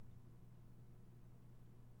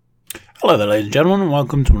Hello there, ladies and gentlemen, and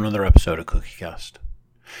welcome to another episode of CookieCast.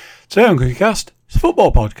 Today on CookieCast, it's a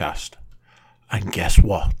football podcast. And guess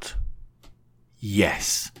what?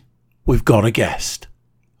 Yes, we've got a guest.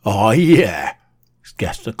 Oh yeah, it's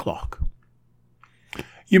Guest O'Clock.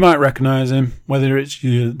 You might recognise him, whether it's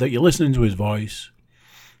that you're listening to his voice,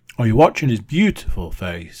 or you're watching his beautiful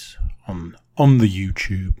face on the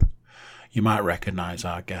YouTube. You might recognise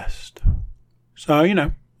our guest. So,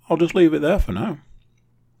 I'll just leave it there for now.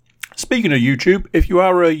 Speaking of YouTube, if you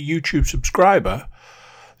are a YouTube subscriber,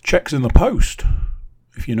 check's in the post,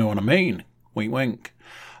 if you know what I mean. Wink, wink.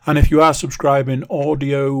 And if you are subscribing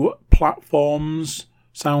audio platforms,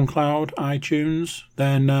 SoundCloud, iTunes,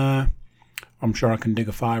 then I'm sure I can dig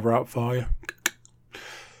a fiver out for you.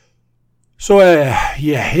 So,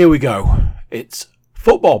 here we go. It's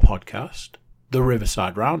Football Podcast, the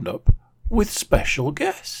Riverside Roundup, with special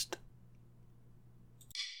guest.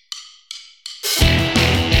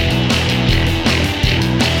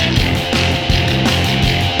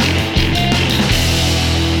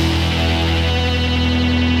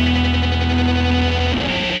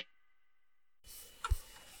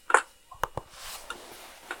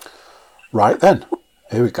 Right then,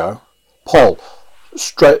 here we go. Paul,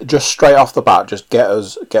 straight off the bat, just get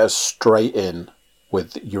us straight in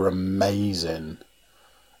with your amazing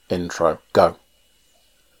intro. Go.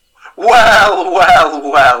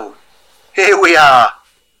 Well. Here we are,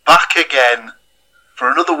 back again for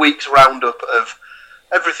another week's roundup of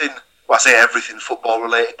everything. Well, I say everything football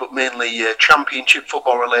related, but mainly Championship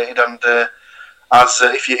football related. And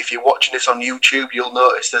if you're watching this on YouTube, you'll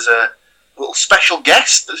notice there's a little special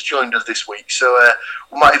guest that's joined us this week. So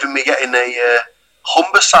we might even be getting a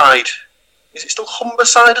Humberside. Is it still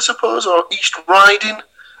Humberside, I suppose, or East Riding?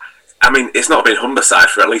 I mean, it's not been Humberside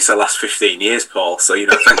for at least the last 15 years, Paul. So,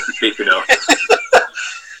 thanks for keeping up.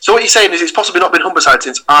 So what you're saying is it's possibly not been Humberside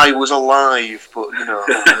since I was alive, but,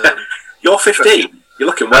 You're 15. You're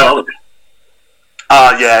looking well, aren't you?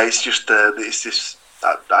 Yeah, it's just,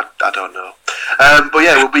 I don't know. But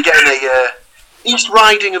yeah, we'll be getting a East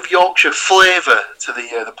Riding of Yorkshire flavour to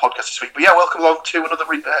the podcast this week. But yeah, welcome along to another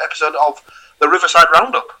episode of the Riverside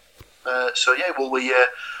Roundup.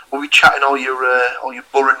 We'll be chatting all your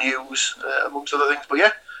borough news amongst other things. But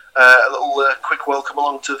yeah, a little quick welcome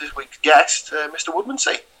along to this week's guest, Mr.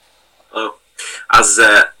 Woodmansey. Oh, as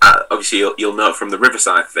obviously you'll know from the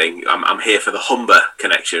Riverside thing, I'm here for the Humber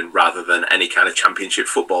connection rather than any kind of Championship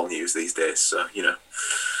football news these days. So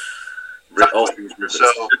all things Riverside.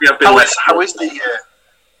 So how is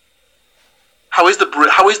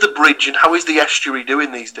the bridge and how is the estuary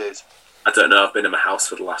doing these days? I don't know. I've been in my house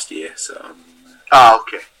for the last year, so.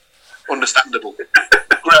 Okay. Understandable.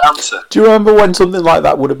 Great answer. Do you remember when something like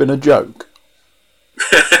that would have been a joke?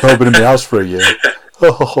 I've been in my house for a year.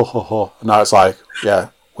 Now it's like, yeah,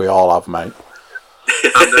 we all have, mate.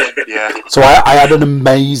 Yeah. So I had an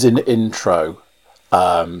amazing intro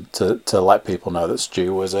to let people know that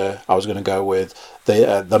Stu was I was going to go with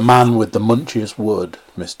the man with the munchiest wood,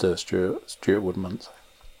 Mr. Stuart Woodmansey.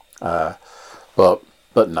 But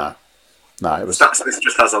no. No, it was. This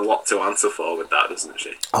just has a lot to answer for with that, doesn't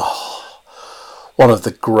she? Oh, one of the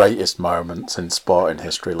greatest moments in sporting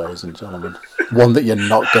history, ladies and gentlemen. One that you're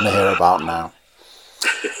not going to hear about now.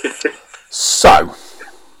 So,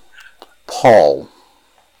 Paul,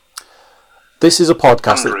 this is a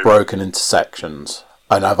podcast that's broken into sections,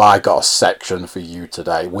 and have I got a section for you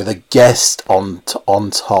today with a guest on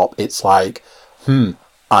top? It's like,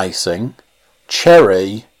 icing,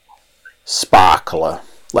 cherry, sparkler.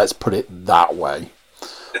 Let's put it that way.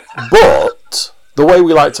 But the way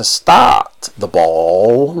we like to start the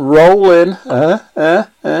ball rolling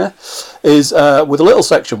is with a little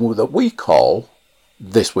section that we call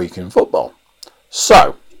This Week in Football.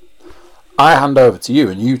 So, I hand over to you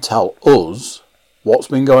and you tell us what's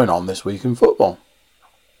been going on this week in football.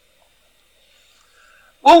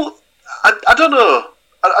 Well, I don't know.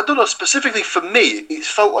 I don't know. Specifically for me, it's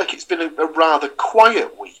felt like it's been a rather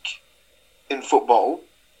quiet week in football.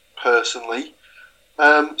 Personally,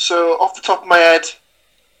 so off the top of my head,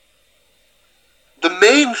 the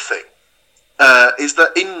main thing is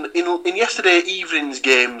that in yesterday evening's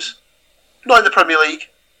games, not in the Premier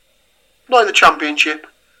League, not in the Championship,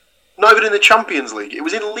 not even in the Champions League. It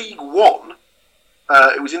was in League One.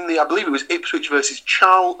 It was I believe it was Ipswich versus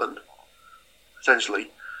Charlton,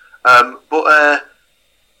 essentially. But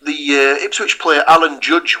the Ipswich player Alan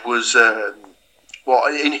Judge was.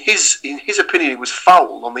 In his opinion, he was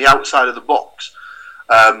fouled on the outside of the box.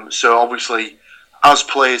 So obviously, as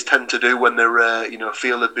players tend to do when they're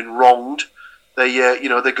feel they've been wronged, they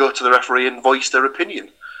go to the referee and voice their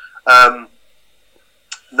opinion.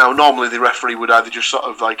 Now, normally the referee would either just sort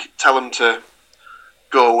of like tell them to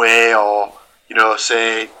go away, or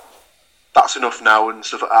say that's enough now and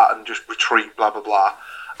stuff like that, and just retreat, blah blah blah.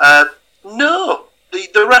 No,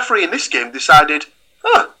 the referee in this game decided,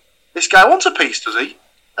 this guy wants a piece, does he?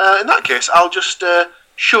 In that case, I'll just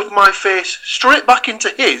shove my face straight back into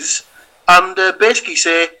his and basically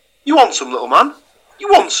say, "You want some, little man? You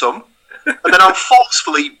want some?" And then I'll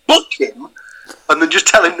forcefully book him, and then just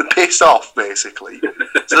tell him to piss off, basically.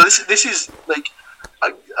 So this is like,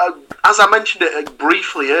 as I mentioned it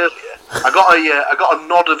briefly earlier, I got a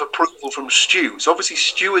nod of approval from Stu. So obviously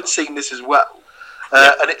Stu had seen this as well,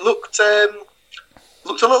 and it looked a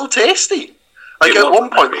little tasty. Like at one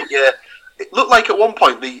point, it looked like at one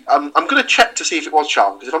point I'm going to check to see if it was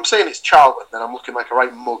Charlton, because if I'm saying it's Charlton, then I'm looking like a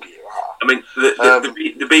right mug here. I mean,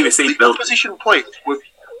 the BBC built opposition players were.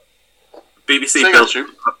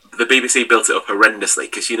 The BBC built it up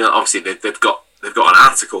horrendously because obviously they've got an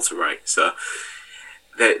article to write, so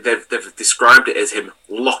they've described it as him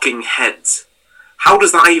locking heads. How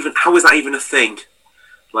is that even a thing?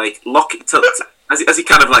 Like has he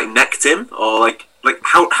kind of like necked him, or like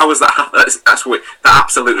how has that happened? That's weird. That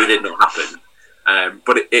absolutely did not happen.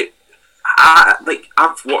 But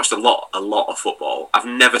I've watched a lot of football. I've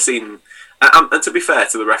never seen, and to be fair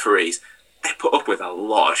to the referees, they put up with a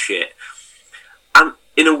lot of shit. And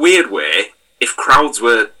in a weird way, if crowds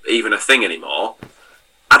were even a thing anymore,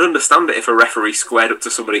 I'd understand it if a referee squared up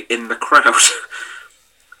to somebody in the crowd.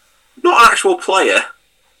 Not an actual player.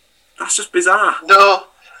 That's just bizarre. No.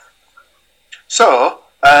 So,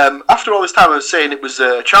 after all this time I was saying it was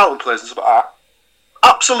Charlton players and stuff like that,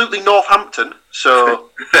 absolutely Northampton, so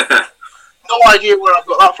no idea where I've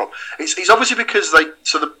got that from. It's obviously because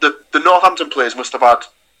the Northampton players must have had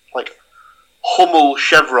like Hummel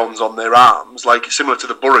chevrons on their arms, like similar to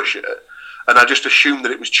the Borough shirt, and I just assumed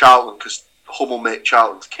that it was Charlton because Hummel made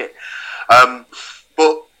Charlton's kit.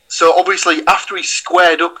 But so obviously after he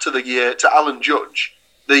squared up to Alan Judge,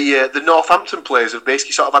 the Northampton players have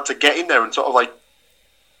basically sort of had to get in there and sort of like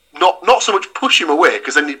not so much push him away,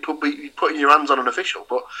 because then you'd be putting your hands on an official,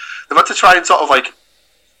 but they've had to try and sort of like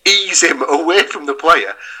ease him away from the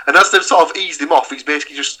player. And as they've sort of eased him off, he's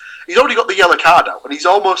already got the yellow card out, and he's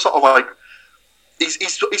almost sort of like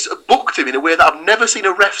He's booked him in a way that I've never seen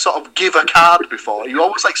a ref sort of give a card before. He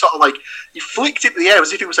almost he flicked it in the air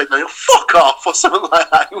as if he was like, "No, fuck off," or something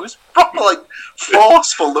like that. It was proper like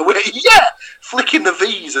forceful the way, flicking the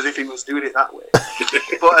V's as if he was doing it that way.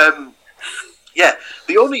 But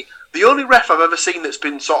the only ref I've ever seen that's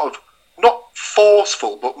been sort of not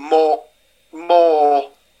forceful but more.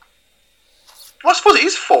 Well, I suppose it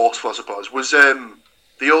is forceful. I suppose was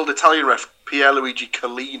the old Italian ref Pierluigi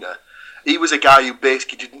Collina. He was a guy who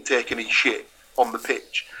basically didn't take any shit on the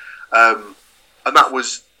pitch, and that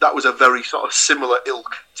was a very sort of similar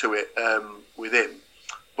ilk to it with him.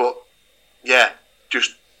 But yeah,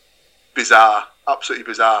 just bizarre, absolutely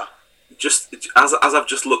bizarre. Just as I've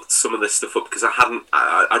just looked some of this stuff up, because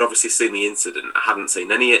I'd obviously seen the incident. I hadn't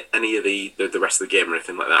seen any of the rest of the game or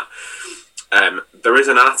anything like that. There is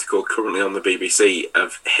an article currently on the BBC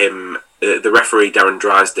of him. The referee Darren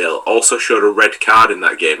Drysdale also showed a red card in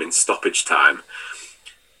that game in stoppage time.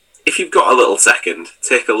 If you've got a little second,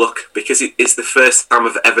 take a look, because it's the first time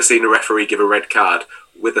I've ever seen a referee give a red card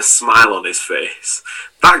with a smile on his face.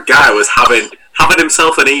 That guy was having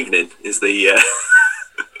himself an evening. Is the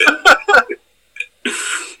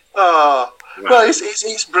Well,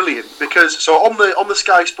 it's brilliant, because so on the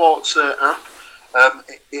Sky Sports app,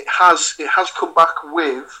 it has come back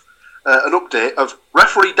with an update of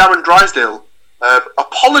referee Darren Drysdale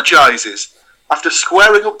apologises after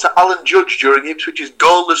squaring up to Alan Judge during Ipswich's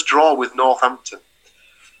goalless draw with Northampton.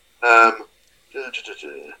 I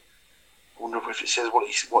wonder if it says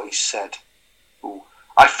what he said. Ooh.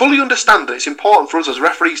 I fully understand that it's important for us as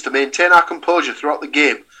referees to maintain our composure throughout the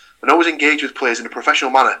game and always engage with players in a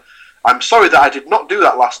professional manner. I'm sorry that I did not do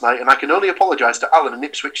that last night, and I can only apologise to Alan and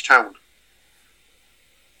Ipswich Town.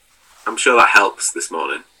 I'm sure that helps this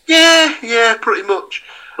morning. Yeah, pretty much.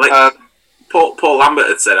 Paul Lambert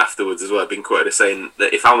had said afterwards as well, been quoted as saying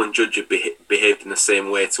that if Alan Judge had behaved in the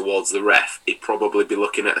same way towards the ref, he'd probably be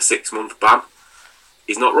looking at a 6-month ban.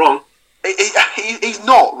 He's not wrong. He's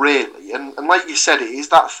not really, and like you said, it is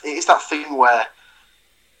that thing where,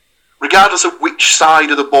 regardless of which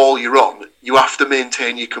side of the ball you're on, you have to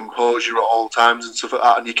maintain your composure at all times and stuff like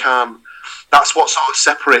that, and you can't. That's what sort of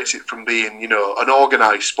separates it from being, an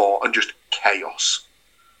organised sport and just chaos.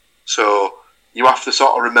 So you have to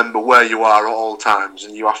sort of remember where you are at all times,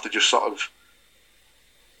 and you have to just sort of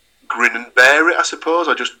grin and bear it, I suppose,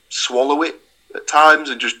 or just swallow it at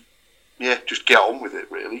times and just get on with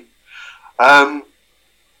it, really.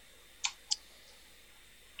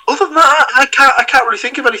 can't really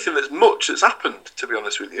think of anything that's happened, to be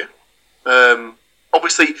honest with you.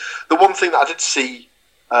 Obviously, the one thing that I did see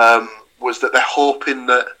was that they're hoping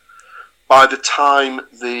that by the time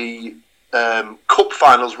the cup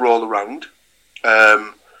finals roll around,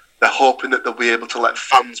 they're hoping that they'll be able to let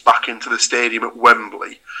fans back into the stadium at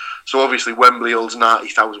Wembley. So obviously Wembley holds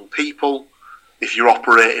 90,000 people. If you're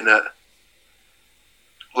operating at,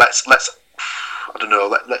 let's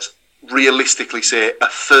realistically say a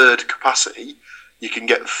third capacity, you can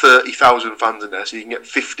get 30,000 fans in there. So you can get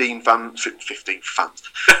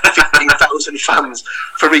 15,000 fans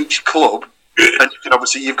from each club, and you can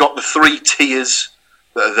obviously you've got the 3 tiers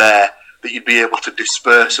that are there that you'd be able to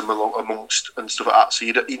disperse them amongst and stuff like that. So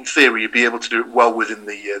in theory, you'd be able to do it well within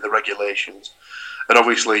the regulations. And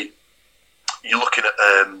obviously, you're looking at.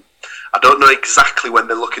 I don't know exactly when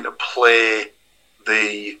they're looking to play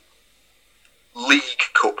the League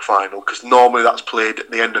Cup final, because normally that's played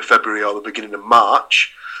at the end of February or the beginning of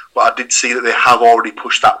March. But I did see that they have already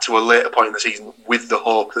pushed that to a later point in the season with the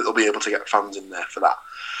hope that they'll be able to get fans in there for that.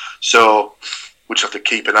 So we'll just have to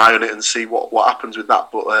keep an eye on it and see what happens with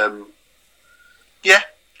that. But yeah,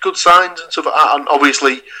 good signs and stuff like that. And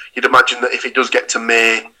obviously, you'd imagine that if it does get to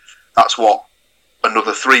May, that's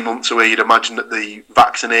another 3 months away. You'd imagine that the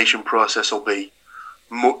vaccination process will be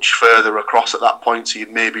much further across at that point. So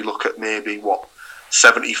you'd maybe look at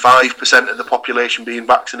 75% of the population being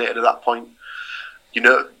vaccinated at that point. You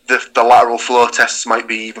know, the lateral flow tests might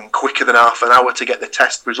be even quicker than half an hour to get the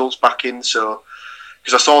test results back in. So,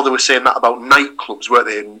 because I saw they were saying that about nightclubs, weren't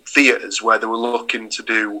they, in theatres, where they were looking to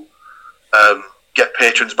do get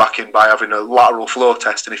patrons back in by having a lateral flow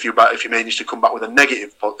test, and if you managed to come back with a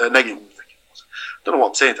negative, I don't know what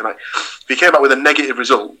I'm saying tonight. If you came back with a negative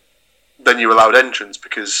result, then you're allowed entrance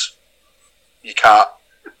because you can't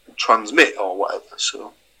transmit or whatever.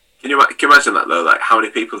 So, can you imagine that though? Like, how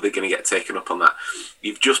many people are they going to get taken up on that?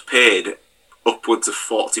 You've just paid upwards of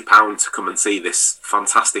 £40 to come and see this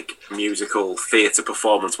fantastic musical theatre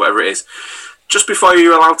performance, whatever it is. Just before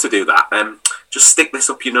you're allowed to do that, just stick this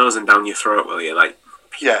up your nose and down your throat, will you? Like,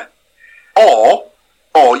 yeah. Or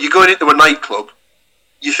you're going into a nightclub,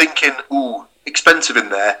 you're thinking, ooh, expensive in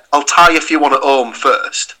there. I'll tie a few on at home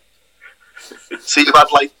first. So you've had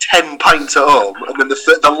like 10 pints at home, and then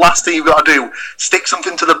the last thing you've got to do, stick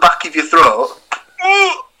something to the back of your throat.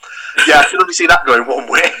 Yeah, I can only see that going one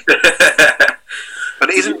way. But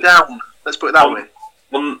it isn't down. Let's put it that way.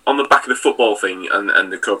 On the back of the football thing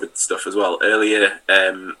and the COVID stuff as well, earlier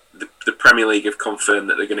the Premier League have confirmed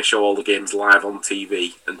that they're going to show all the games live on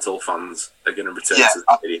TV until fans are going to return to the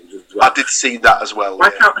stadiums as well. I did see that as well. Why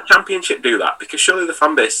can't the Championship do that? Because surely the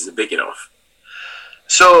fan bases are big enough.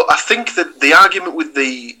 So I think that the argument with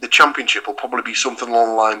the Championship will probably be something along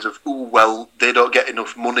the lines of, ooh, well, they don't get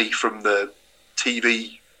enough money from the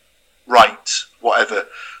TV rights, whatever,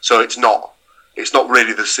 so it's not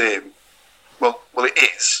really the same. Well, it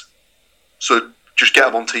is. So just get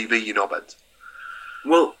them on TV, you know, Ben.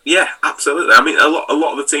 Well, yeah, absolutely. I mean, a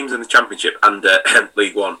lot of the teams in the Championship and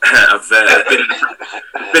League One have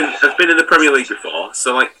been in the Premier League before.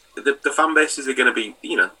 So, like, the fan bases are going to be,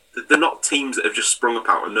 you know, they're not teams that have just sprung up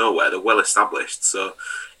out of nowhere. They're well established. So,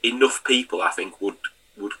 enough people, I think, would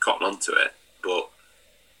cotton onto it. But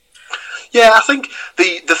yeah, I think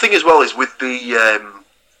the thing as well is with the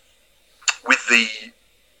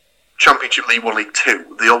Championship League 1, League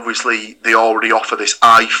 2, they already offer this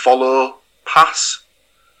iFollow pass.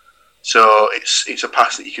 So it's a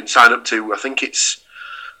pass that you can sign up to. I think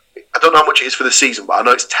I don't know how much it is for the season, but I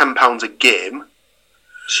know it's £10 a game.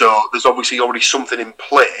 So there's obviously already something in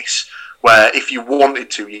place where if you wanted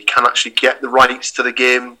to, you can actually get the rights to the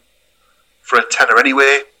game for a tenner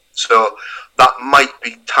anyway. So that might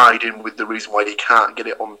be tied in with the reason why you can't get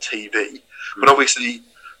it on TV. But obviously,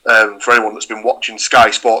 for anyone that's been watching Sky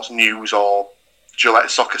Sports News or Gillette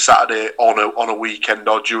Soccer Saturday on a weekend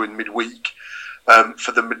or during midweek,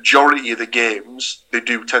 for the majority of the games, they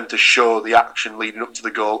do tend to show the action leading up to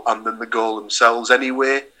the goal and then the goal themselves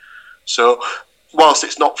anyway. So whilst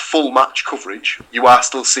it's not full match coverage, you are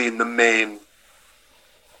still seeing the main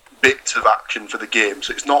bits of action for the game.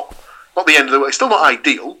 So it's not the end of the world. It's still not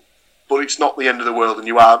ideal, but it's not the end of the world, and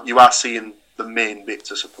you are seeing the main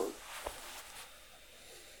bits, I suppose.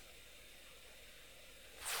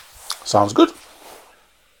 Sounds good.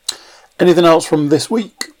 Anything else from this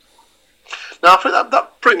week? No, I think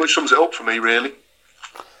that pretty much sums it up for me, really.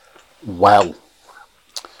 Well,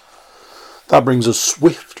 that brings us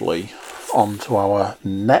swiftly on to our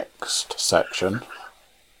next section.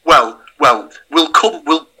 Well, we'll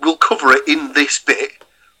cover it in this bit,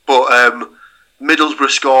 but Middlesbrough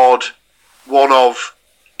scored one of,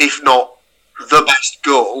 if not the best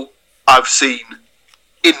goal I've seen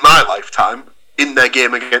in my lifetime in their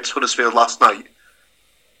game against Huddersfield last night.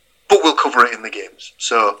 But we'll cover it in the games.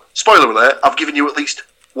 So, spoiler alert, I've given you at least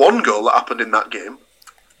one goal that happened in that game.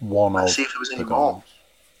 Let's see if there was any more.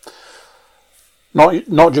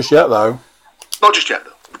 Not just yet, though. Not just yet,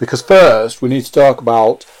 though. Because first, we need to talk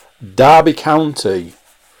about Derby County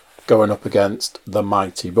going up against the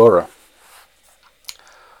mighty Borough.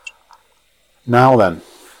 Now then,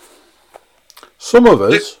 some of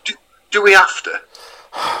us... Do we have to?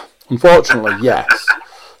 Unfortunately, yes.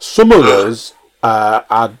 Some of us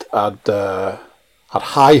had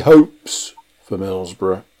high hopes for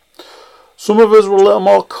Middlesbrough. Some of us were a little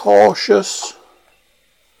more cautious.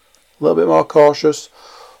 A little bit more cautious.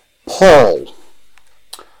 Paul,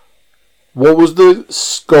 what was the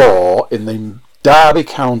score in the Derby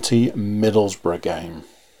County Middlesbrough game?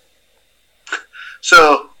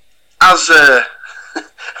 So, as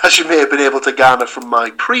you may have been able to garner from my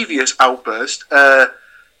previous outburst,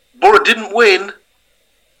 Borough didn't win.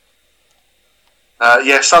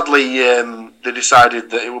 Sadly, they decided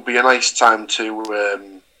that it would be a nice time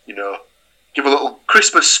to, give a little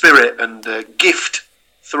Christmas spirit and gift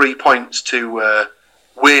 3 points to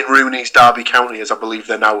Wayne Rooney's Derby County, as I believe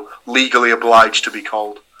they're now legally obliged to be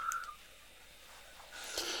called.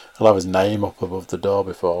 I'll have his name up above the door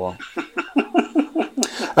before long.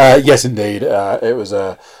 Yes, indeed. It was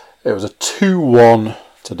a 2-1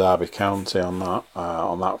 to Derby County on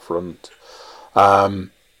that front.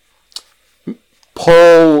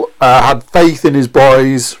 Paul had faith in his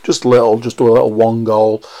boys, just a little one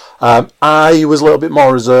goal. I was a little bit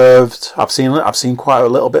more reserved. I've seen quite a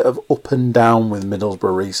little bit of up and down with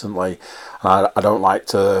Middlesbrough recently, and I don't like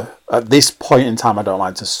to, at this point in time, I don't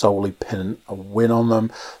like to solely pin a win on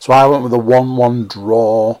them. So I went with a 1-1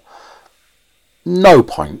 draw. No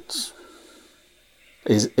points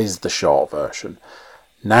is the short version.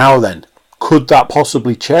 Now then, could that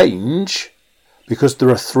possibly change? Because there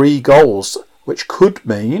are 3 goals, which could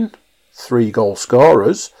mean 3 goal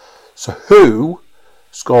scorers. So who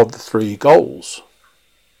scored the 3 goals?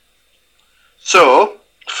 So,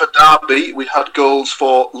 for Derby, we had goals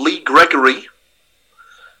for Lee Gregory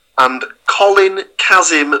and Colin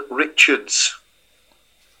Kazim Richards.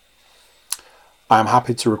 I am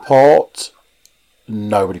happy to report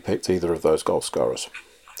nobody picked either of those goal scorers.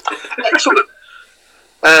 Excellent.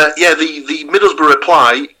 The Middlesbrough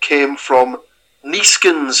reply came from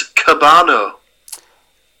Niskans Cabano.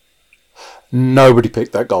 Nobody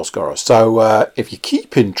picked that goal scorer. So if you're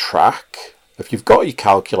keeping track, if you've got your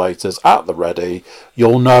calculators at the ready,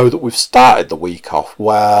 you'll know that we've started the week off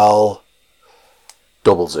well.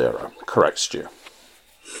 0-0. Correct, Stu.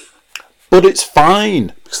 But it's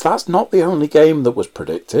fine, because that's not the only game that was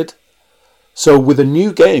predicted. So with a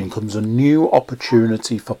new game comes a new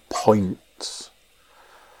opportunity for points.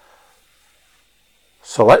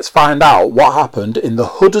 So let's find out what happened in the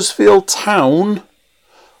Huddersfield Town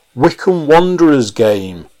Wycombe Wanderers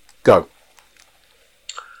game. Go.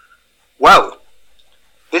 Well,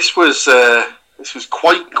 this was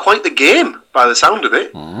quite the game by the sound of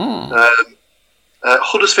it.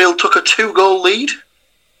 Huddersfield took a 2-goal lead,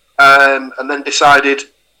 and then decided,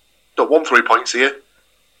 don't want 3 points here.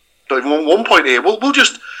 Don't even want 1 point here. We'll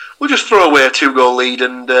just throw away a 2-goal lead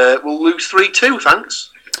and we'll lose 3-2. Thanks.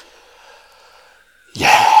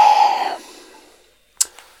 Yeah.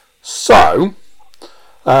 So,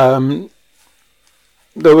 there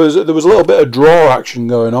was a little bit of draw action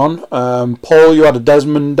going on. Paul, you had a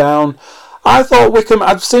Desmond down. I thought Wycombe.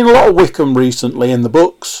 I've seen a lot of Wycombe recently in the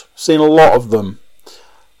books. Seen a lot of them,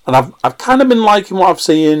 and I've kind of been liking what I've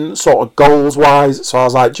seen, sort of goals wise. So I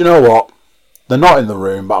was like, do you know what? They're not in the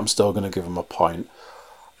room, but I'm still going to give them a point.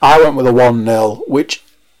 I went with a 1-0, which,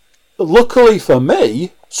 luckily for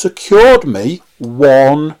me, secured me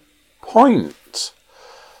 1 point.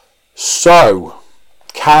 So,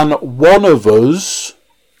 can one of us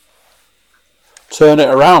turn it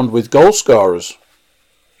around with goal scorers?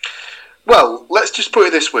 Well, let's just put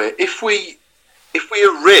it this way: if we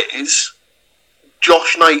erase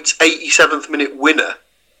Josh Knight's 87th minute winner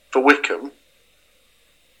for Wycombe,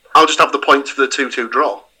 I'll just have the points for the 2-2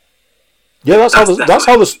 draw. Yeah, that's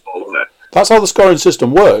how the scoring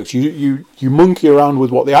system works. You monkey around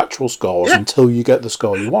with what the actual score is until you get the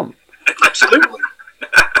score you want. Absolutely.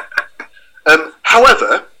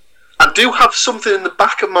 However, I do have something in the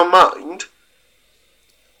back of my mind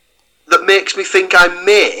that makes me think I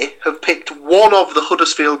may have picked one of the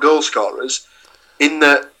Huddersfield goal scorers, in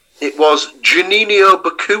that it was Juninho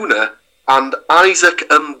Bacuna and Isaac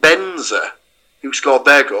Mbenza who scored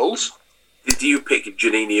their goals. Did you pick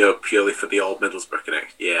Juninho purely for the old Middlesbrough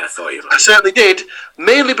connection? Yeah, I thought you might. I certainly did,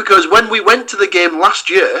 mainly because when we went to the game last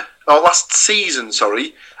year, last season,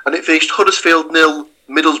 sorry, and it finished Huddersfield 0,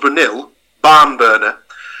 Middlesbrough 0, barn burner.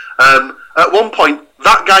 At one point,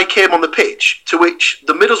 that guy came on the pitch, to which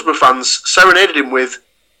the Middlesbrough fans serenaded him with,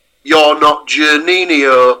 "You're not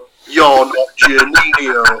Juninho, you're not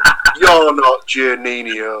Juninho, you're not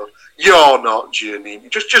Juninho, you're not Juninho."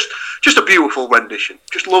 Just a beautiful rendition,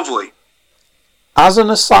 just lovely. As an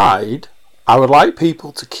aside, I would like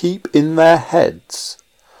people to keep in their heads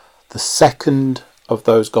the second of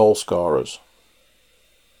those goal scorers,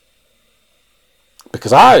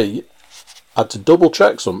 because I had to double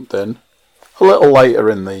check something a little later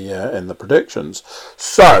in the predictions.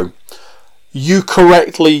 So you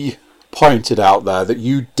correctly pointed out there that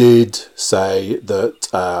you did say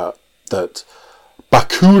that that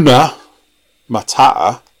Bakuna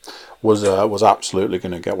Matata was absolutely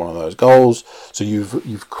going to get one of those goals. So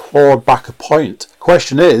you've clawed back a point.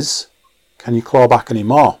 Question is, can you claw back any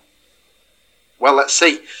more? Well, let's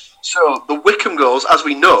see. So the Wickham goals, as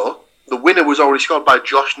we know, the winner was already scored by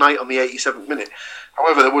Josh Knight on the 87th minute.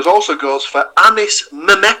 However, there was also goals for Anis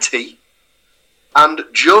Mehmeti and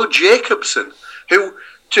Joe Jacobson, who,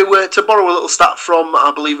 to borrow a little stat from,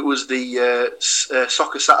 I believe it was the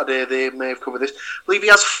Soccer Saturday, they may have covered this, I believe he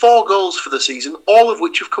has 4 goals for the season, all of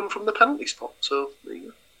which have come from the penalty spot. So, there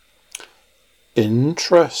you go.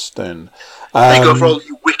 Interesting. There you go for all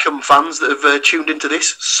you Wickham fans that have tuned into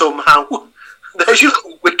this somehow. There's your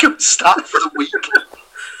little Wickham stat for the week.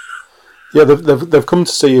 Yeah, they've come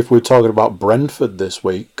to see if we're talking about Brentford this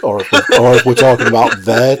week, or if we're talking about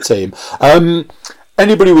their team.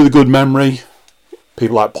 Anybody with a good memory,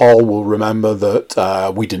 people like Paul, will remember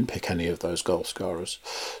that we didn't pick any of those goal scorers.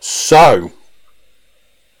 So,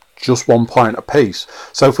 just 1 point apiece.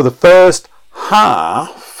 So for the first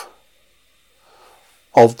half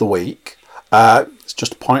of the week, it's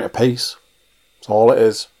just a point apiece. That's all it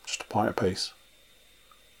is, just a point apiece.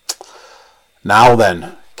 Now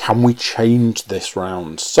then, can we change this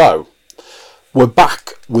round? So, we're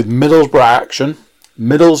back with Middlesbrough action.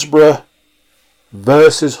 Middlesbrough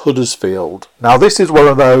versus Huddersfield. Now, this is one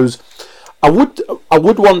of those, I would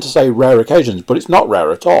want to say rare occasions, but it's not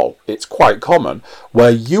rare at all. It's quite common,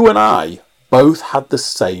 where you and I both had the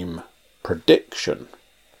same prediction.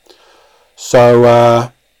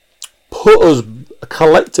 So, put us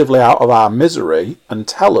collectively out of our misery and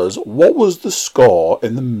tell us, what was the score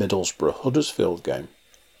in the Middlesbrough-Huddersfield game?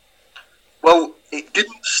 Well, it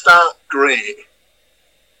didn't start great.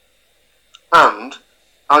 And,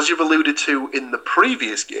 as you've alluded to in the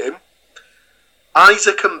previous game,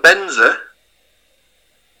 Isaac Mbenza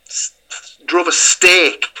drove a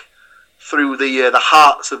stake through the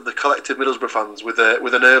hearts of the collective Middlesbrough fans with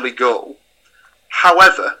an early goal.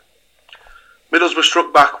 However, Middlesbrough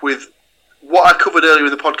struck back with what I covered earlier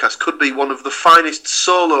in the podcast could be one of the finest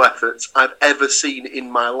solo efforts I've ever seen in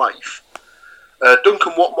my life.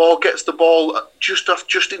 Duncan Watmore gets the ball just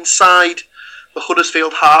inside the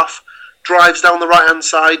Huddersfield half, drives down the right-hand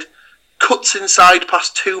side, cuts inside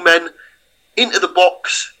past 2 men, into the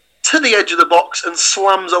box, to the edge of the box, and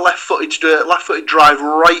slams a left-footed drive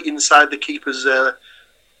right inside the keeper's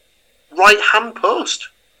right-hand post.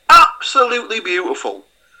 Absolutely beautiful.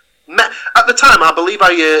 At the time, I believe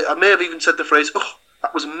I may have even said the phrase, "Oh,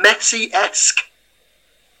 that was Messi-esque."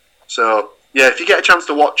 So, yeah, if you get a chance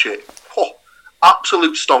to watch it,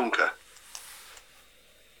 absolute stonker.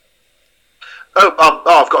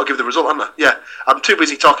 I've got to give the result, haven't I? Yeah, I'm too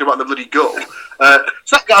busy talking about the bloody goal.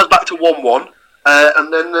 So that guy's back to 1-1,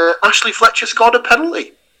 and then Ashley Fletcher scored a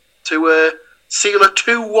penalty to seal a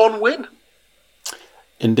 2-1 win.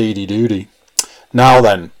 Indeedy doody. Now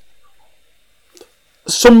then,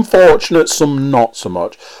 some fortunate, some not so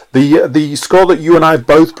much. The score that you and I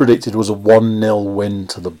both predicted was a 1-0 win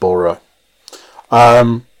to the Borough.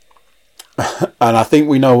 And I think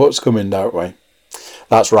we know what's coming, don't we?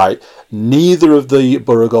 That's right. Neither of the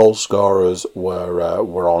Borough goal scorers were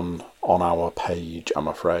on our page, I'm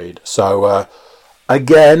afraid. So,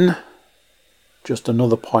 again, just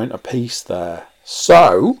another point apiece there.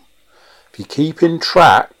 So, if you're keeping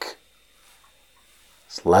track,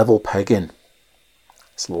 it's level pegging.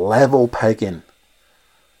 It's level pegging.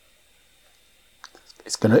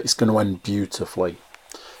 It's gonna end beautifully,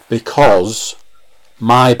 because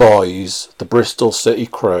my boys, the Bristol City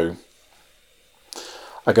crew,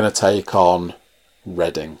 are going to take on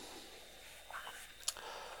Reading.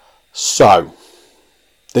 So,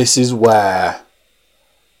 this is where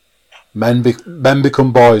men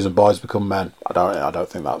become boys and boys become men. I don't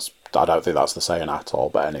think that's the saying at all.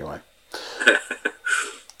 But anyway,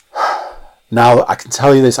 now I can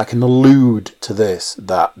tell you this. I can allude to this,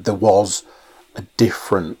 that there was a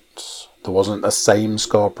difference. There wasn't the same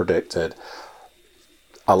score predicted.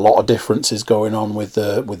 a lot of differences going on with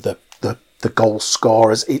the goal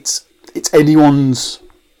scorers. It's anyone's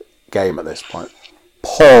game at this point.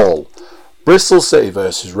 Paul, Bristol City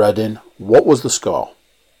versus Reading. What was the score?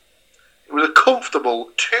 It was a comfortable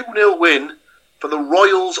 2-0 win for the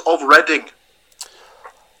Royals of Reading.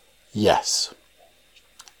 Yes.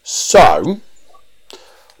 So,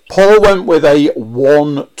 Paul went with a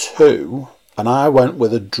 1-2 and I went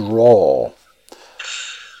with a draw.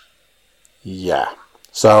 Yeah.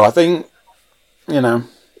 So I think,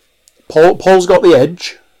 Paul's got the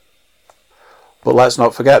edge. But let's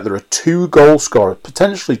not forget there are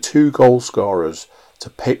potentially two goal scorers to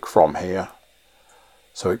pick from here.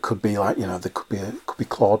 So it could be like, there could be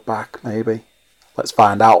clawed back maybe. Let's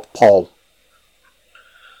find out, Paul.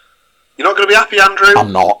 You're not going to be happy, Andrew?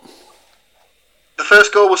 I'm not. The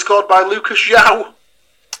first goal was scored by Lucas João.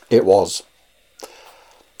 It was.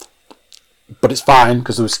 But it's fine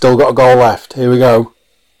because we've still got a goal left. Here we go.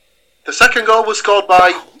 The second goal was scored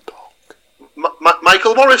by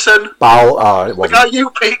Michael Morrison. It wasn't the guy you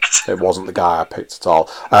picked. It wasn't the guy I picked at all.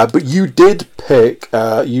 But you did pick.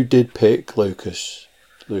 Lucas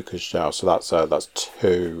João. So that's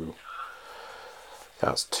two.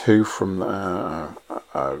 That's two from.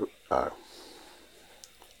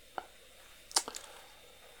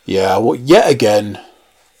 Yeah. Well, yet again,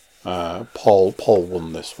 Paul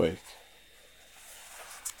won this week.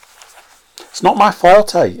 It's not my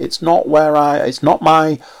forte. It's not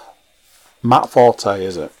my Matt Forte,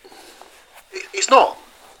 is it? It's not.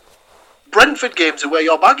 Brentford games are where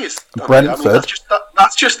your bag is. Brentford. I mean,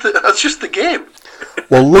 that's just the game.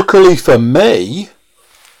 Well, luckily for me,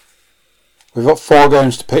 we've got 4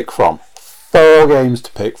 games to pick from. 4 games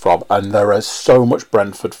to pick from, and there is so much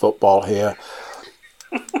Brentford football here.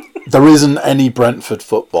 There isn't any Brentford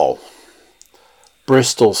football.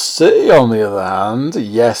 Bristol City, on the other hand,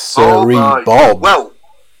 yes, sir, Bob. Well,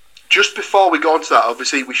 just before we go on to that,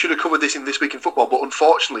 obviously, we should have covered this in This Week in Football, but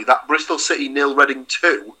unfortunately, that Bristol City 0 Reading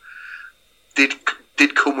 2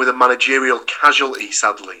 did come with a managerial casualty,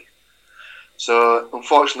 sadly. So,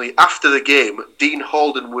 unfortunately, after the game, Dean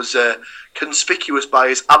Holden was conspicuous by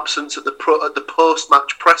his absence at the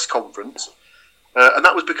post-match press conference, and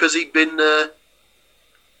that was because he'd been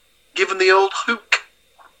given the old hook.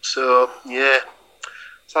 So, yeah,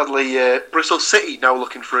 sadly, Bristol City now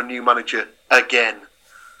looking for a new manager again.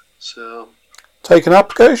 So, taking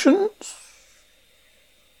applications?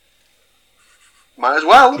 Might as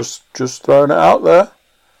well. Just throwing it out there.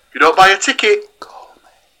 If you don't buy a ticket, call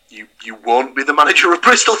me. You won't be the manager of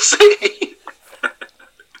Bristol City.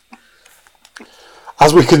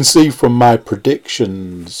 As we can see from my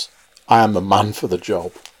predictions, I am the man for the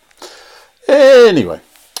job. Anyway,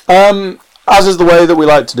 as is the way that we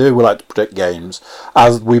like to do, we like to predict games.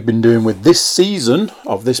 As we've been doing with this season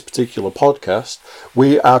of this particular podcast,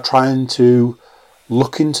 we are trying to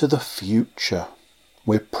look into the future.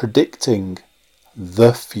 We're predicting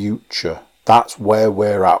the future. That's where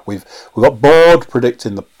we're at. We've got bored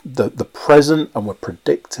predicting the present, and we're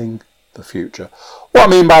predicting the future. What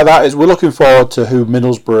I mean by that is we're looking forward to who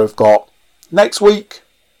Middlesbrough have got next week,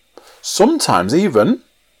 sometimes even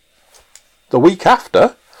the week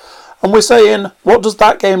after, and we're saying, what does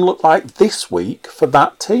that game look like this week for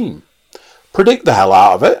that team? Predict the hell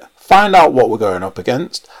out of it, find out what we're going up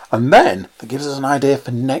against, and then that gives us an idea for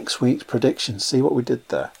next week's predictions. See what we did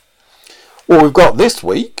there. What we've got this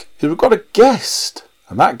week is we've got a guest,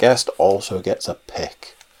 and that guest also gets a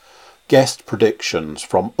pick. Guest predictions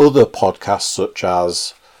from other podcasts such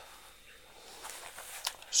as...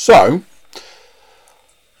 So,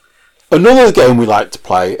 another game we like to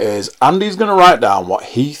play is Andy's going to write down what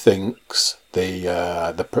he thinks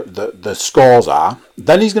the scores are.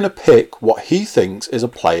 Then he's going to pick what he thinks is a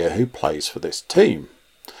player who plays for this team.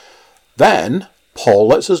 Then Paul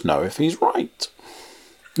lets us know if he's right.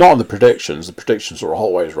 Not on the predictions are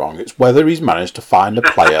always wrong. It's whether he's managed to find a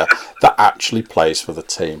player that actually plays for the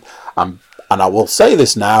team. And I will say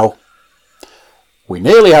this now, we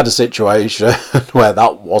nearly had a situation where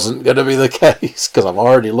that wasn't going to be the case, because I've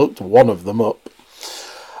already looked one of them up.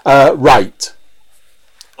 Right.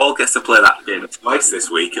 Paul gets to play that game twice this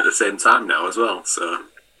week at the same time now as well, so...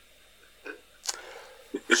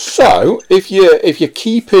 So, if you're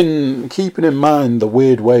keeping in mind the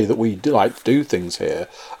weird way that we like to do things here,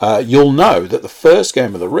 you'll know that the first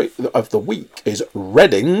game of the week is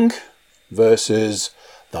Reading versus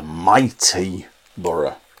the mighty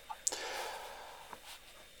Borough.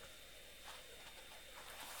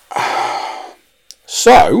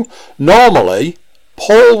 So, normally,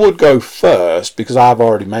 Paul would go first because I've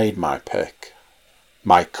already made my pick,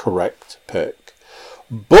 my correct pick.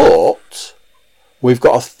 But we've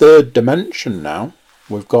got a third dimension now.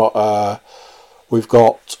 We've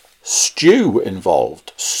got Stu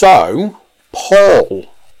involved. So, Paul,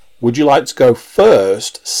 would you like to go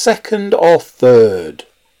first, second, or third?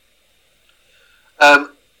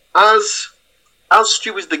 As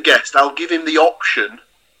Stu is the guest, I'll give him the option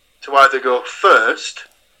to either go first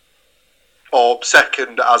or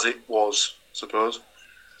second, as it was, I suppose.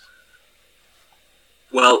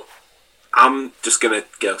 Well, I'm just gonna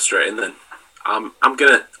go straight in then. I'm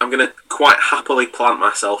gonna quite happily plant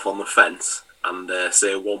myself on the fence and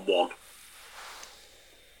say 1-1.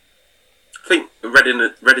 I think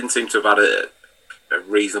Reading seem to have had a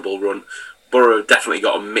reasonable run. Borough have definitely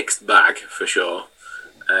got a mixed bag for sure.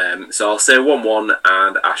 So I'll say 1-1,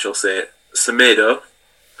 and I shall say Semedo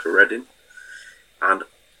for Reading. And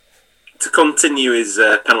to continue his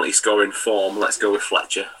penalty scoring form, let's go with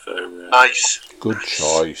Fletcher for. Nice. Good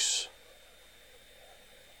choice.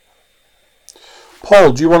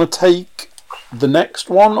 Paul, do you want to take the next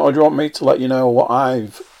one, or do you want me to let you know what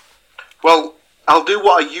I've... Well, I'll do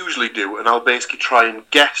what I usually do, and I'll basically try and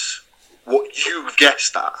guess what you've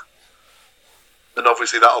guessed at. And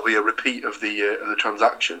obviously that'll be a repeat of the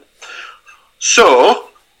transaction. So,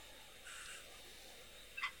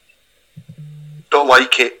 don't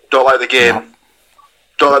like it. Don't like the game. No.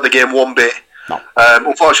 Don't like the game one bit. No.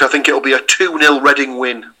 Unfortunately, I think it'll be a 2-0 Reading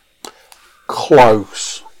win.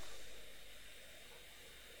 Close.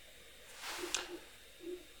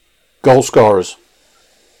 Goal scorers.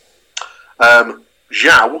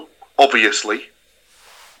 Zhao, obviously.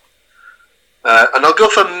 And I'll go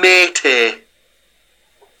for Mete.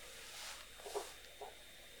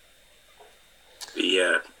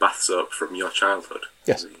 The bath soap from your childhood.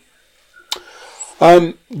 Yes.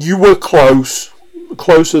 You were close.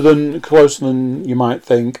 Closer than you might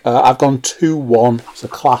think. I've gone 2-1. It's a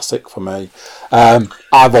classic for me. I've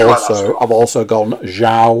also gone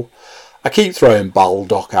Zhao. I keep throwing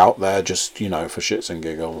Baldock out there just, for shits and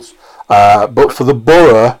giggles. But for the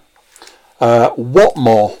Borough,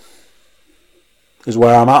 Watmore is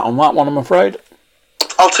where I'm at on that one, I'm afraid.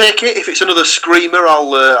 I'll take it. If it's another screamer,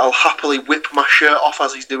 I'll happily whip my shirt off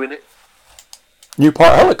as he's doing it.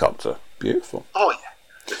 Newport Helicopter. Beautiful. Oh,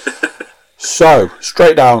 yeah. So,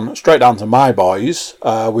 straight down to my boys.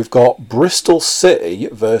 We've got Bristol City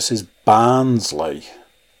versus Barnsley.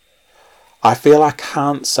 I feel I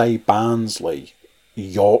can't say Barnsley,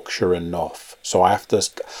 Yorkshire enough. So I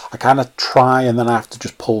kind of try and then I have to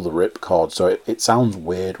just pull the ripcord. So it sounds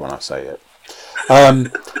weird when I say it.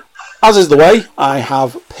 As is the way, I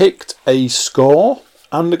have picked a score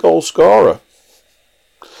and a goal scorer.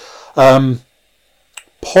 Paul,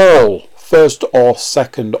 first or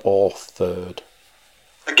second or third?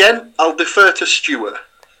 Again, I'll defer to Stuart.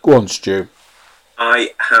 Go on, Stu.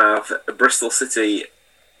 I have Bristol City,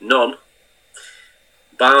 none.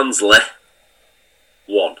 Barnsley,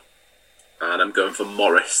 1. And I'm going for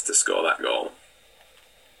Morris to score that goal.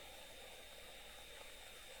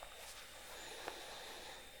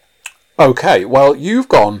 Okay, well, you've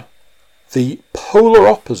gone the polar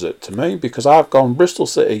opposite to me because I've gone Bristol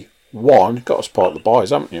City 1. You've got to support the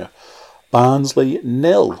boys, haven't you? Barnsley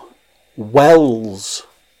 0. Wells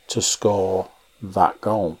to score that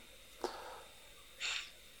goal.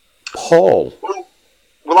 Paul.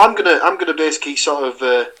 Well, I'm gonna basically sort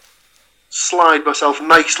of slide myself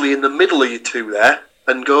nicely in the middle of you two there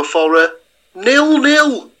and go for a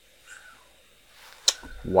 0-0.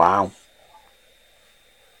 Wow.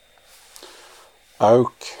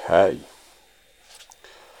 Okay.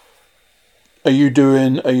 Are you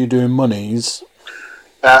doing monies?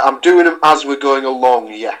 I'm doing them as we're going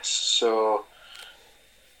along. Yes. So,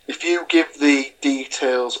 if you give the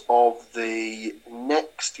details of the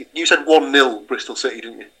next, you said 1-0 Bristol City,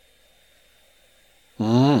 didn't you?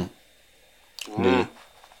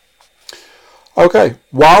 Okay.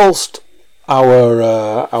 Whilst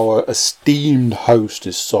our esteemed host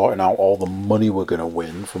is sorting out all the money we're going to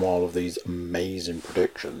win from all of these amazing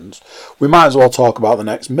predictions, we might as well talk about the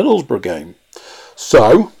next Middlesbrough game.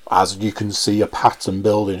 So, as you can see a pattern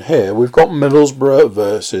building here, we've got Middlesbrough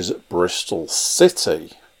versus Bristol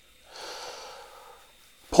City.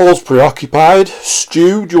 Paul's preoccupied.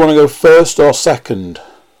 Stu, do you want to go first or second?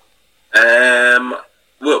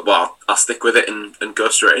 Well, I'll stick with it and go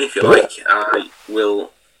straight in if you like. I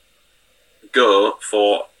will go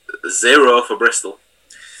for 0 for Bristol,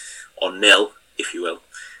 or 0, if you will,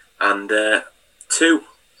 and 2 to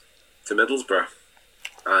Middlesbrough.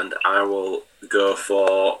 And I will go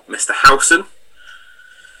for Mr. Howson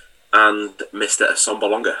and Mr.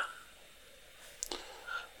 Assombalonga.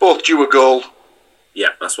 Both due a goal. Yeah,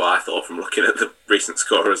 that's what I thought from looking at the recent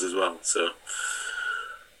scorers as well. So,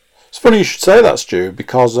 It's funny you should say that, Stu,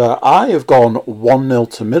 because I have gone 1-0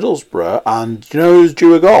 to Middlesbrough, and do you know who's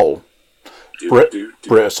due a goal? Britt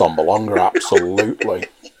Assombalonga, absolutely.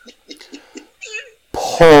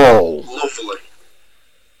 Paul. Lovely.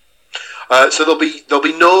 So there'll be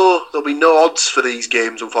no odds for these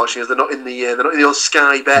games, unfortunately, as they're not in the old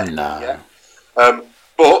Sky Bet. No. Yet.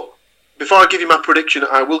 But before I give you my prediction,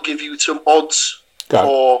 I will give you some odds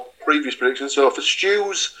for previous predictions. So for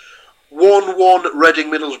Stu's 1-1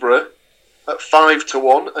 Reading Middlesbrough at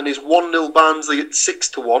 5-1 and his 1-0 Barnsley at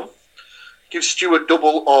 6-1 gives Stu a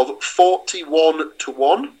double of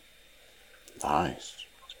 41-1. Nice.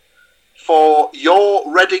 For your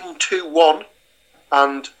Reading 2-1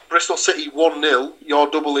 and Bristol City 1-0, your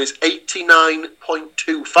double is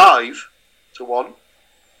 89.25-1.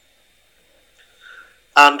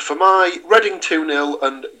 And for my Reading 2-0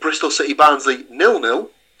 and Bristol City Barnsley 0-0,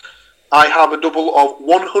 I have a double of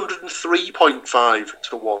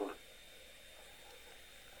 103.5-1.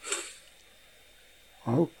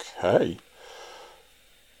 Okay.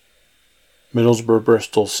 Middlesbrough,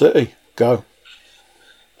 Bristol City. Go.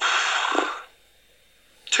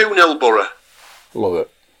 2-0 Borough. Love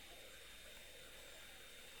it.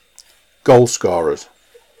 Goal scorers.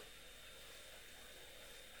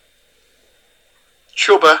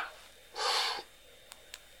 Chuba.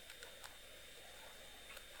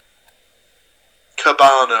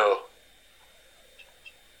 Cabano.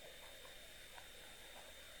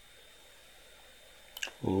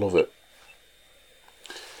 Love it.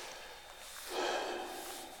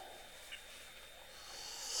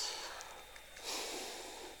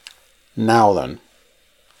 Now then,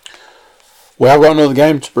 we have got another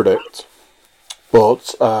game to predict,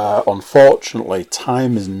 but unfortunately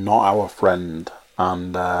time is not our friend,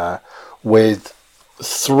 and with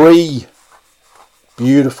 3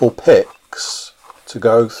 beautiful picks to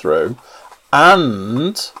go through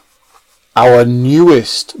and our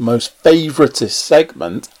newest, most favouriteest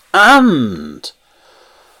segment and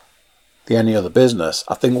the Any Other Business,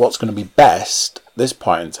 I think what's going to be best at this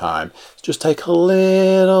point in time is just take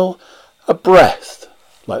a breath,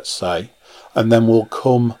 let's say, and then we'll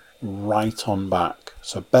come right on back.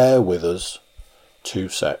 So bear with us 2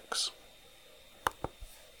 secs.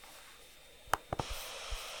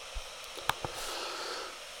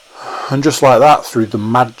 And just like that, through the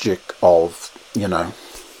magic of,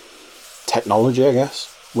 technology, I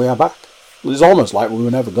guess, we are back. It's almost like we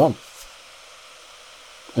were never gone.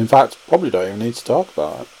 In fact, probably don't even need to talk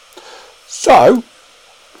about it. So,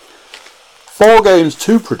 4 games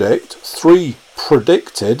to predict, 3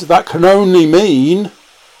 predicted. That can only mean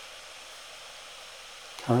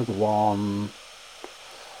one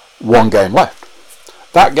game left.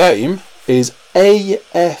 That game is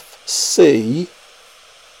AFC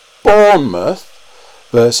Bournemouth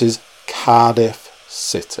versus Cardiff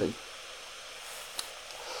City.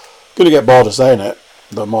 Gonna get bored of saying it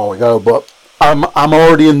the more we go, but I'm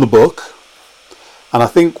already in the book, and I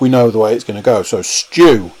think we know the way it's going to go. So,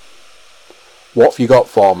 Stu, what have you got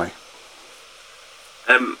for me?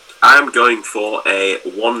 I'm going for a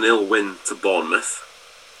 1-0 win to Bournemouth.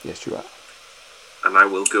 Yes, you are. And I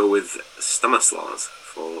will go with Stanislas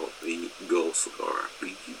for the goal scorer,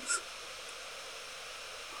 please.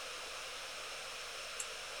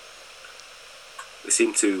 They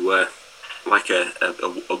seem to like a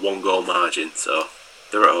 1-goal margin, so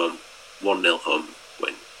they're at home. 1-0 home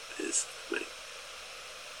win is me.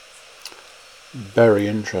 Very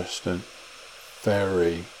interesting.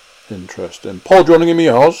 Very interesting. Paul, do you want to give me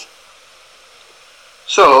yours?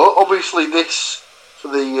 So, obviously this, for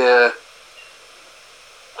the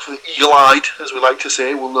eagle-eyed, as we like to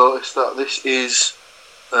say, will notice that this is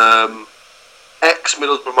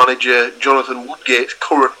ex-Middlesbrough manager Jonathan Woodgate's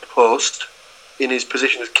current post in his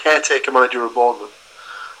position as caretaker manager of Bournemouth.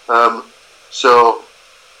 So,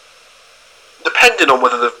 depending on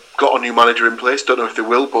whether they've got a new manager in place, don't know if they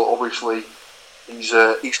will, but obviously he's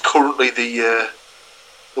currently the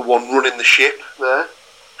one running the ship there.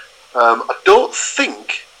 I don't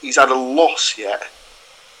think he's had a loss yet,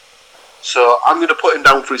 so I'm going to put him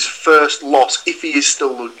down for his first loss if he is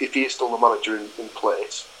still the manager in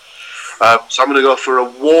place. So I'm going to go for a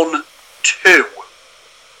 1-2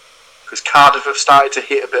 because Cardiff have started to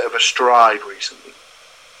hit a bit of a stride recently.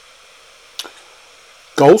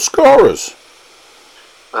 Goal scorers.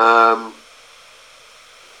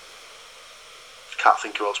 Can't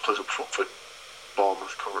think who else plays up front for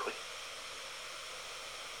Bournemouth currently.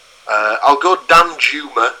 I'll go Dan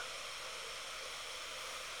Juma.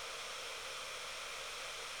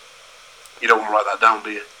 You don't want to write that down,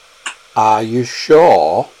 do you? Are you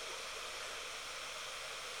sure?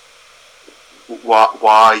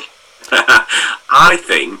 Why? I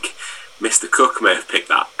think Mr. Cook may have picked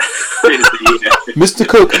that. Yeah. Mr.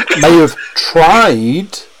 Cook may have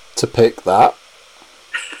tried to pick that.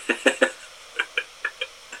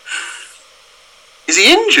 Is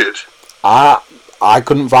he injured? I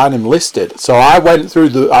couldn't find him listed, so I went through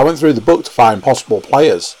the book to find possible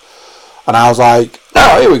players, and I was like,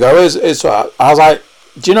 oh, here we go. I was like,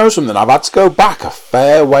 do you know something? I've had to go back a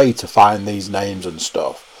fair way to find these names and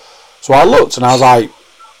stuff. So I looked and I was like,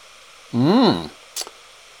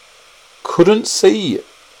 couldn't see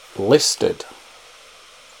listed.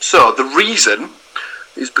 So the reason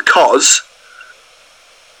is because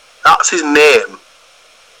that's his name.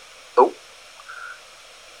 Oh.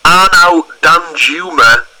 Arnaud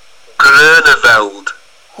Danjuma Groeneveld.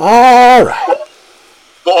 Alright.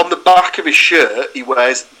 But on the back of his shirt, he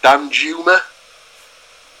wears Danjuma.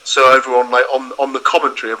 So everyone, like on the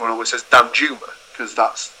commentary, everyone always says Danjuma, because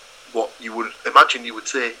that's what you would imagine you would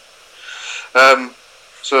say.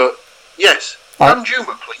 So, yes,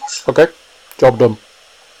 Danjuma, please. Okay, job done.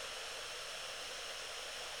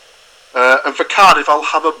 And for Cardiff, I'll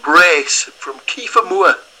have a brace from Kiefer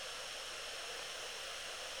Moore.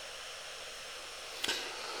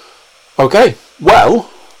 Okay, well,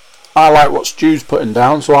 I like what Stu's putting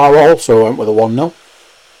down, so I also went with a 1-0.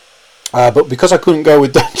 But because I couldn't go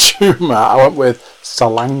with Danjuma, I went with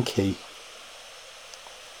Solanke.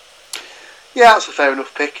 Yeah, that's a fair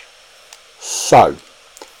enough pick. So,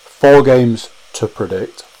 4 games to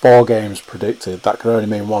predict. 4 games predicted. That can only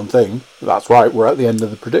mean one thing. That's right, we're at the end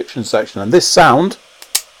of the prediction section. And this sound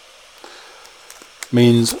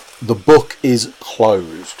means the book is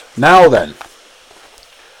closed. Now then,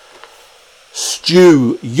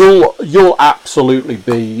 Stu, you'll absolutely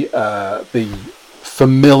be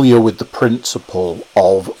familiar with the principle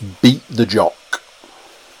of beat the jock.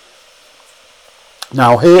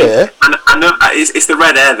 Now here, I know it's the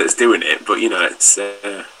red air that's doing it, but you know it's.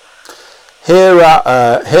 Here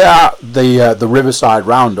at the Riverside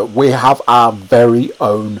Roundup, we have our very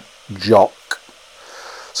own jock.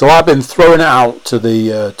 So I've been throwing it out to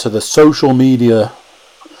the social media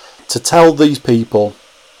to tell these people,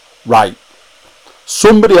 right,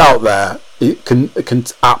 somebody out there can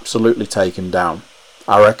absolutely take him down.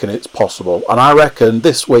 I reckon it's possible, and I reckon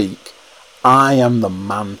this week I am the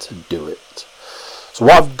man to do it. So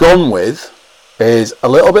what I've gone with is a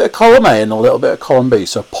little bit of column A and a little bit of column B.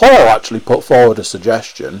 So Paul actually put forward a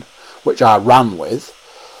suggestion, which I ran with,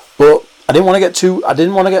 but I didn't want to get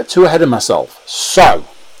too ahead of myself. So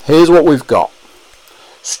here's what we've got.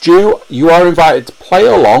 Stu, you are invited to play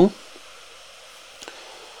along,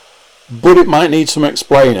 but it might need some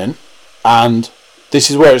explaining, and this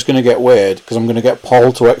is where it's going to get weird because I'm going to get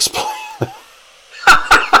Paul to explain.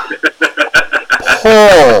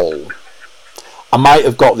 Paul, I might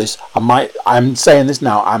have got this. I'm saying this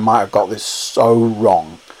now. I might have got this so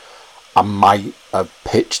wrong. I might have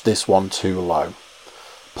pitched this one too low.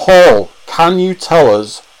 Paul, can you tell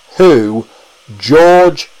us who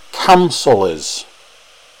George Camsell is?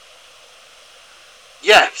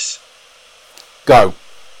 Yes. Go.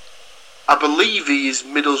 I believe he is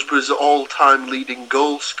Middlesbrough's all-time leading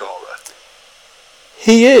goal scorer.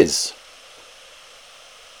 He is.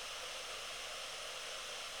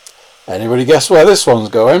 Anybody guess where this one's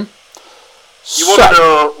going? You want to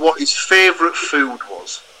know what his favourite food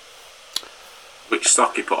was? Which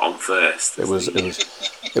stock he put on first? It was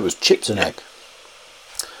chips and egg.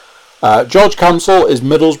 George Camsell is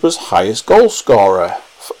Middlesbrough's highest goal scorer.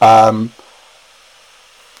 From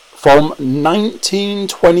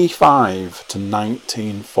 1925 to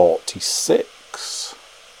 1946.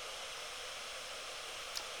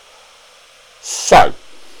 So,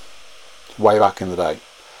 way back in the day.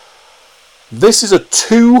 This is a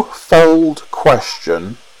twofold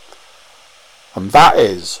question, and that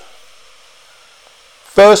is,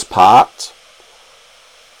 first part,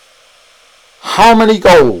 how many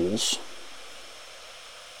goals?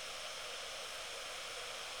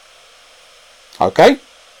 Okay?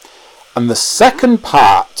 And the second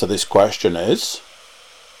part to this question is,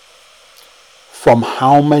 from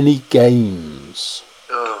how many games?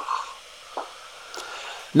 Ugh.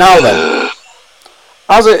 Now then,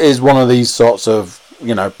 as it is one of these sorts of,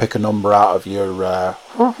 pick a number out of your... I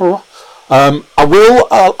will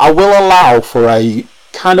allow for a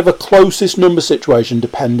kind of a closest number situation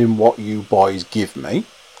depending what you boys give me.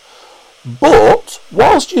 But,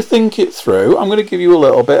 whilst you think it through, I'm going to give you a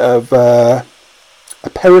little bit of...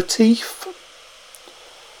 aperitif.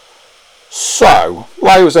 So,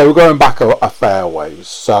 like I say, we're going back a fair ways.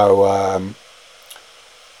 So,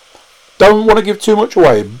 don't want to give too much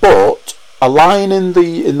away, but a line in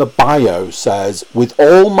the bio says, with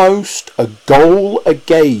almost a goal a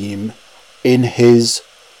game in his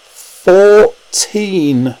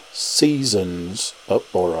 14 seasons at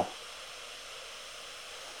Borough.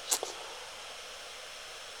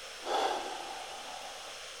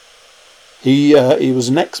 He was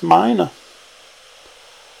an ex-minor.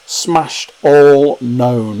 Smashed all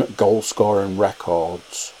known goal-scoring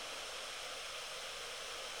records.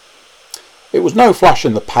 It was no flash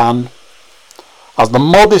in the pan, as the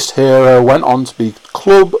modest hero went on to be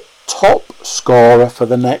club top scorer for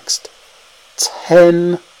the next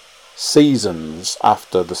 10 seasons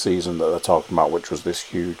after the season that they're talking about, which was this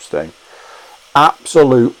huge thing.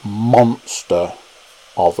 Absolute monster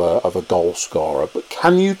of a goal scorer. But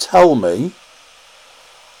can you tell me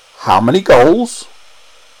how many goals,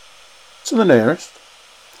 to the nearest,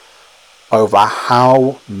 over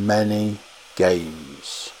how many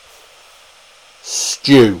games?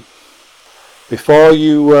 Stu, before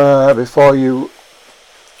you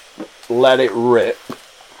let it rip, I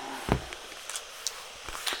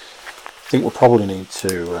think we'll probably need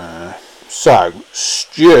to. So,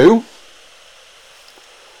 Stu,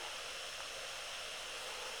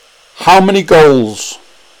 how many goals?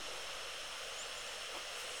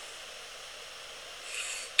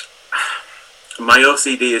 My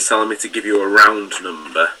OCD is telling me to give you a round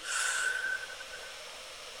number,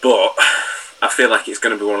 but I feel like it's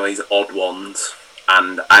going to be one of these odd ones,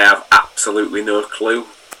 and I have absolutely no clue.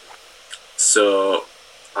 So,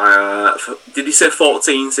 did you say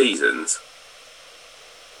 14 seasons?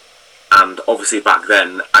 And obviously back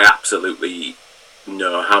then, I absolutely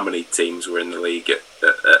know how many teams were in the league at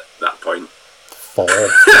that point. 4.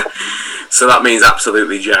 So that means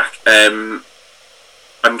absolutely Jack.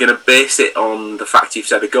 I'm going to base it on the fact you've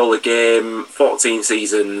said a goal a game, 14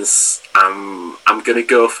 seasons. I'm going to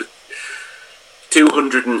go for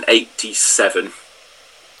 287.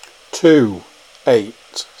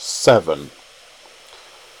 287.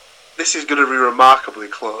 This is going to be remarkably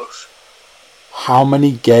close. How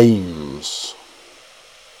many games?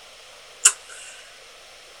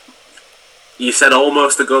 You said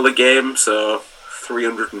almost a goal a game, so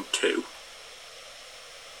 302.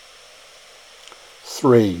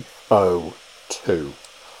 302.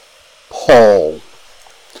 Paul,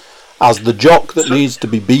 as the jock that needs to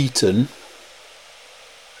be beaten,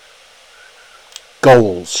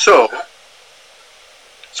 goals. So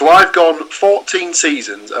I've gone 14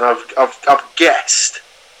 seasons, and I've guessed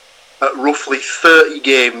at roughly 30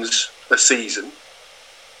 games a season.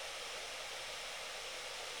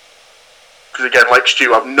 Because again, like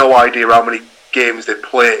Stu, I've no idea how many games they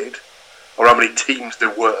played or how many teams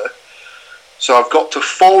there were. So I've got to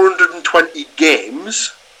 420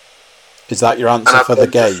 games. Is that your answer for the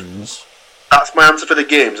games? That's my answer for the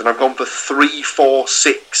games, and I've gone for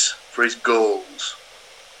 346 for his goals.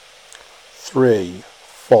 3,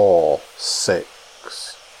 4,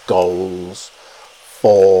 6 goals,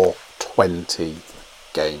 420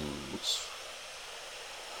 games.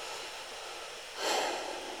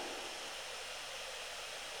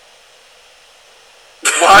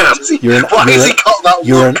 Why has he got that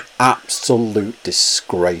You're look? an absolute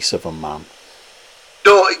disgrace of a man.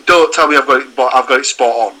 Don't tell me I've got it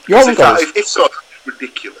spot on. You haven't got it. If so, it's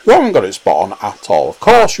ridiculous. You haven't got it spot on at all. Of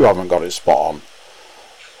course you haven't got it spot on.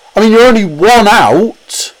 I mean, you're only one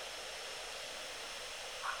out.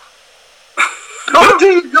 No,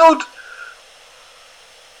 dude, God.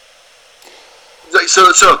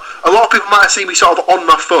 So a lot of people might have seen me sort of on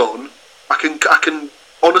my phone. I can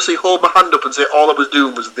honestly hold my hand up and say all I was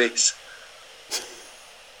doing was this.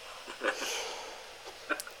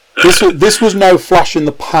 This was no flash in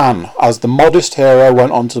the pan, as the modest hero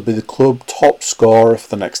went on to be the club top scorer for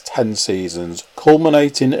the next 10 seasons,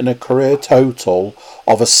 culminating in a career total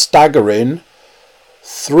of a staggering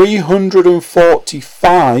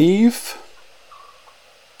 345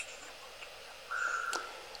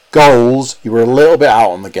 goals. You were a little bit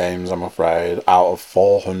out on the games, I'm afraid, out of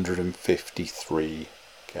 453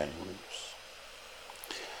 games.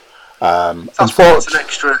 That's an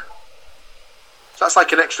extra. That's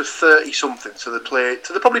like an extra 30 something. So they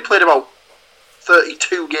probably played about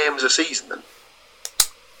 32 games a season then.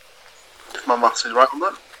 If my maths is right on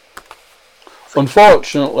that.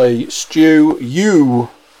 Unfortunately, Stu, you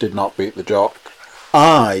did not beat the jock.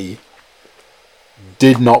 I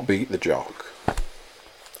did not beat the jock.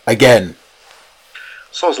 Again.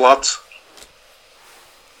 So's lads.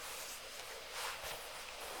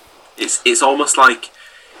 It's almost like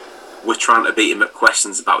we're trying to beat him at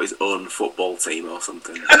questions about his own football team or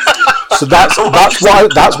something. So that's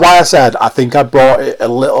why I said I think I brought it a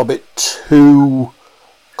little bit too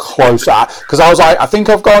close, because I was like, I think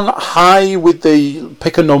I've gone high with the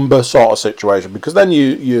pick a number sort of situation, because then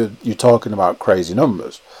you're talking about crazy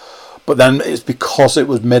numbers. But then it's because it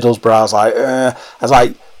was Middlesbrough. I was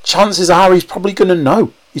like, chances are he's probably going to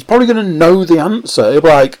know. He's probably going to know the answer. He'll be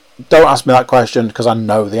like, don't ask me that question because I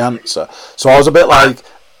know the answer. So I was a bit like,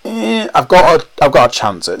 I've got to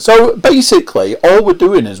chance it. So basically, all we're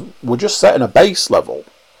doing is we're just setting a base level.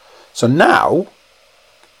 So now,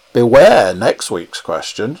 beware next week's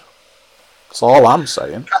question. That's all I'm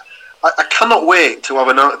saying. I cannot wait to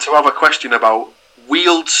have a question about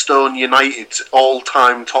Wealdstone United's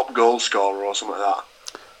all-time top goal scorer or something like that.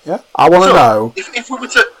 Yeah, I want to know. If we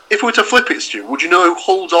were to flip it, Stu, would you know who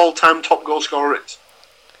Hull's all-time top goal scorer is?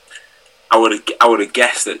 I would have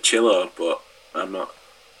guessed at Chilwell, but I'm not.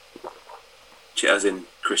 As in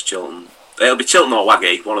Chris Chilton. It'll be Chilton or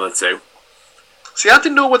Waggy, one of the two. See, I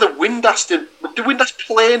didn't know whether Windass did Windass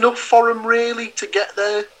play enough for him really to get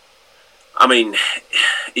there. I mean,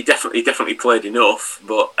 he definitely played enough,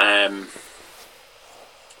 but I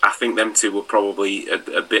think them two were probably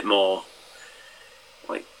a bit more.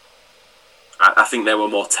 Like, I think they were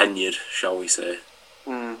more tenured, shall we say?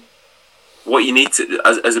 Mm. What you need to,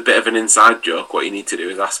 as a bit of an inside joke, what you need to do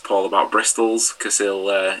is ask Paul about Bristol's, because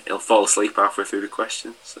he'll fall asleep halfway through the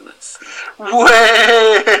question. So that's.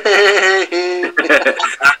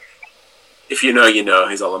 If you know, you know.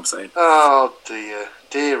 Is all I'm saying. Oh dear,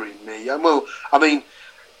 dearie me. Well, I mean,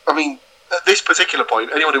 at this particular point,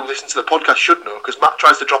 anyone who listens to the podcast should know because Matt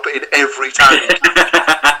tries to drop it in every time.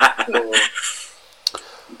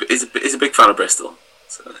 He's a big fan of Bristol.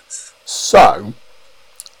 So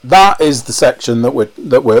that is the section that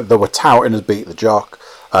we're touting as beat the jock.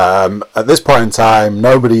 At this point in time,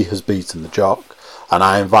 nobody has beaten the jock, and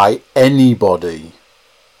I invite anybody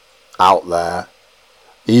out there,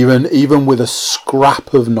 even with a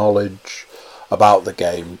scrap of knowledge about the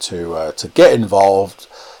game, to get involved.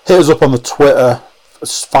 Hit us up on the Twitter.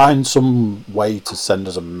 Find some way to send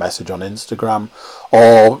us a message on Instagram,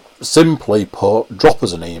 or simply drop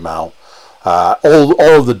us an email. All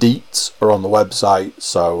of the deets are on the website,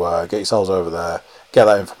 so get yourselves over there, get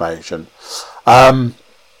that information. Paul,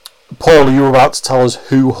 you were about to tell us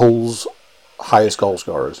who Hull's highest goal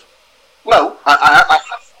scorer is. Well, I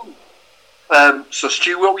have. So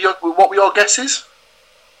Stu, what were your guesses?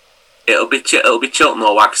 It'll be Chilton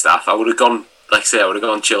or Wagstaff. I would have gone, like I say,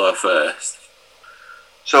 Chilwell first.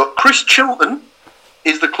 So Chris Chilton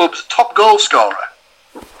is the club's top goal scorer.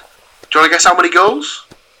 Do you want to guess how many goals?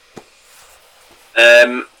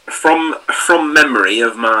 From memory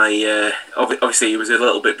of my, obviously it was a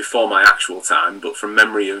little bit before my actual time, but from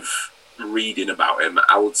memory of reading about him,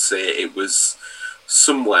 I would say it was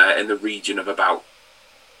somewhere in the region of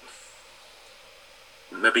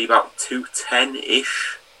maybe about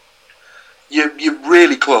 210-ish. You're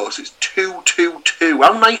really close. It's 222.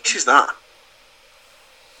 How nice is that?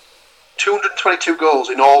 222 goals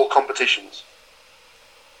in all competitions.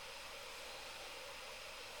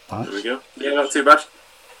 Nice. There we go. Yeah, not too bad.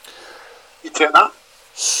 You take that.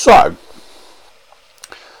 So,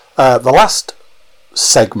 the last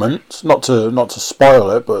segment, not to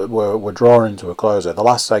spoil it, but we're drawing to a close here. The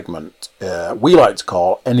last segment we like to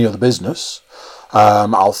call Any Other Business.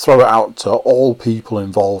 I'll throw it out to all people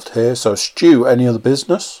involved here. So, Stu, any other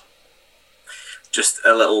business? Just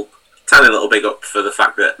a tiny little big up for the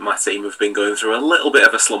fact that my team have been going through a little bit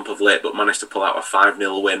of a slump of late, but managed to pull out a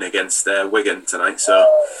 5-0 win against Wigan tonight. So,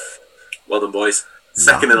 well done, boys.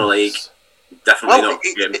 Second in the league. Definitely not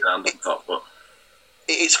game down on top, but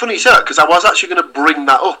it's funny you say that because I was actually going to bring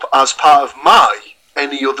that up as part of my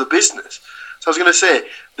Any Other Business. So I was going to say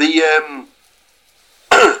the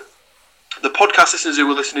podcast listeners who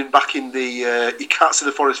were listening back in the You Can't See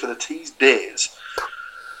the Forest for the Tees days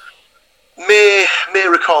may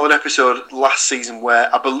recall an episode last season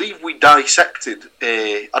where I believe we dissected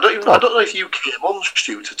I don't know if you came on,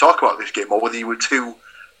 Stu, to talk about this game or whether you were too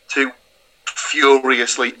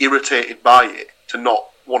furiously irritated by it to not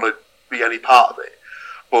want to be any part of it.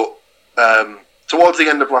 But towards the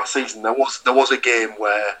end of last season, there was a game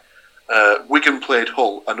where Wigan played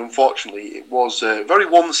Hull, and unfortunately, it was very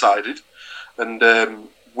one-sided, and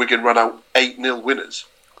Wigan ran out 8-0 winners.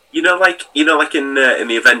 You know, like in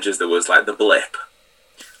the Avengers, there was like the blip.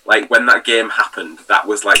 Like when that game happened, that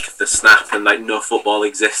was like the snap, and like no football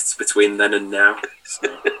exists between then and now.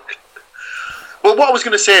 So. Well, what I was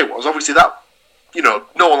going to say was obviously that no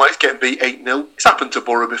one likes getting beat 8-0. It's happened to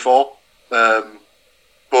Borough before,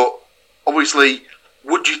 but obviously,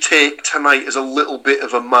 would you take tonight as a little bit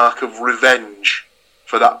of a mark of revenge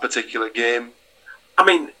for that particular game? I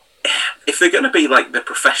mean, if they're going to be like the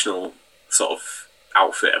professional sort of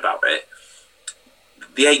outfit about it,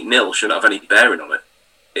 the 8-0 shouldn't have any bearing on it.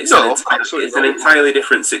 It's an entirely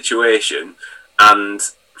different situation, and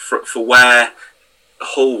for where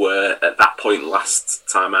Hull were at that point last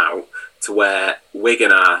time out to where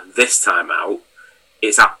Wigan are this time out.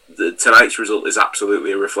 Tonight's result is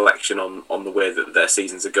absolutely a reflection on the way that their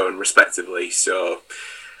seasons are going, respectively. So,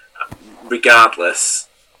 regardless,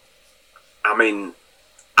 I mean,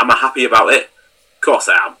 am I happy about it? Of course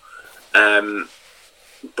I am.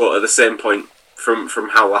 But at the same point, from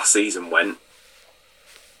how last season went,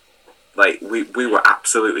 like we were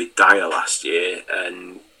absolutely dire last year,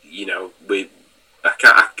 and you know I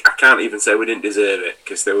can't even say we didn't deserve it,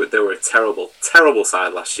 because they were a terrible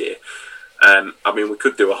side last year. I mean, we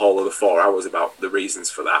could do a whole other 4 hours about the reasons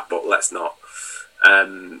for that, but let's not.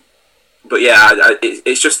 But yeah,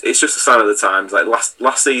 it's just a sign of the times. Like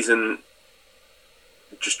last season,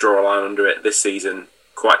 just draw a line under it. This season,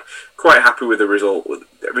 quite happy with the result.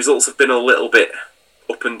 The results have been a little bit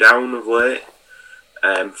up and down of late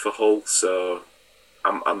for Hull, so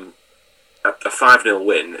I'm a 5-0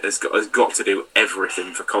 win has got to do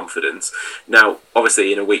everything for confidence. Now,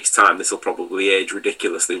 obviously, in a week's time, this will probably age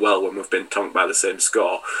ridiculously well when we've been tonked by the same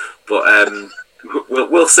score. But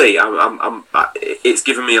we'll see. It's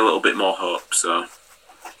given me a little bit more hope, so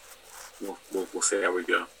we'll see how we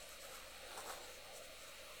go.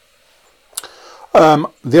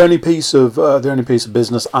 The only piece of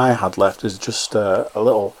business I had left is just a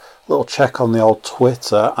little check on the old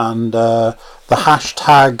Twitter, and the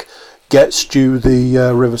hashtag Get Stu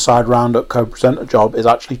the Riverside Roundup co-presenter job is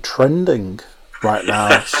actually trending right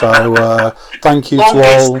now. So thank you to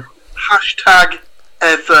all. Hashtag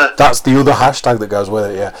ever. That's the other hashtag that goes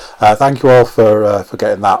with it. Yeah. Thank you all for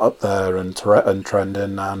getting that up there and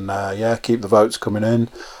trending, and yeah, keep the votes coming in.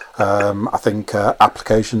 I think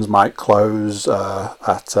applications might close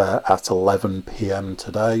at 11 p.m.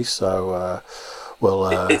 today, so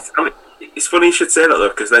we'll. It's funny you should say that though,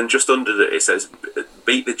 because then just under it says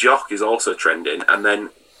 "Beat the Jock" is also trending, and then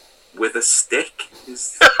with a stick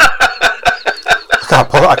is.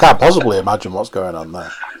 I can't possibly imagine what's going on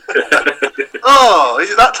there. Oh, is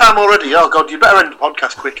it that time already? Oh God, you better end the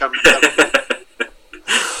podcast quick.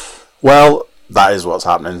 Well, that is what's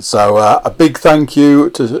happening. So a big thank you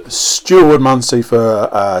to Stuart Woodmansey for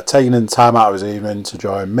taking time out of his evening to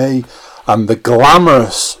join me and the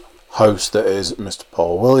glamorous host that is Mr.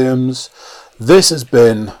 Paul Williams. This has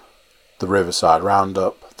been the Riverside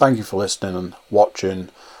Roundup. Thank you for listening and watching,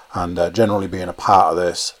 and generally being a part of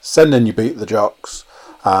this. Send in your Beat the Jocks,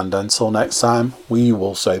 and until next time, we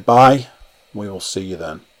will say bye. We will see you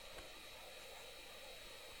then.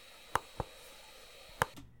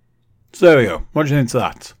 So there we go. What do you think of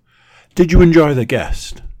that? Did you enjoy the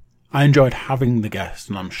guest? I enjoyed having the guest,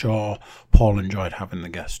 and I'm sure Paul enjoyed having the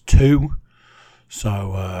guest too.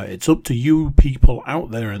 So it's up to you people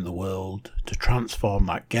out there in the world to transform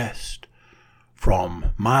that guest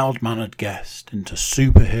from mild-mannered guest into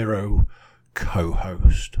superhero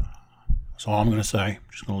co-host. That's all I'm going to say. I'm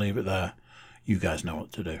just going to leave it there. You guys know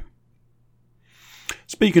what to do.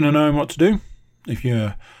 Speaking of knowing what to do, if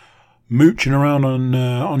you're mooching around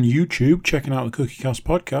on YouTube, checking out the CookieCast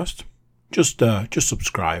podcast, just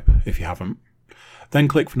subscribe if you haven't. Then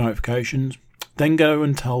click for notifications. Then go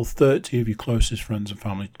and tell 30 of your closest friends and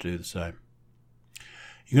family to do the same.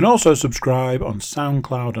 You can also subscribe on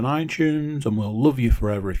SoundCloud and iTunes, and we'll love you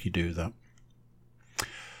forever if you do that.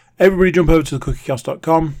 Everybody jump over to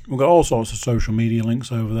thecookiecast.com. We've got all sorts of social media links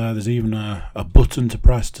over there. There's even a button to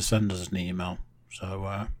press to send us an email.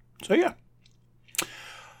 So yeah.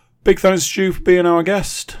 Big thanks to Stu for being our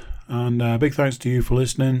guest, and big thanks to you for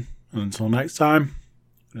listening. And until next time,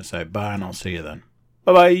 I'm going to say bye, and I'll see you then.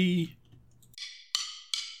 Bye-bye.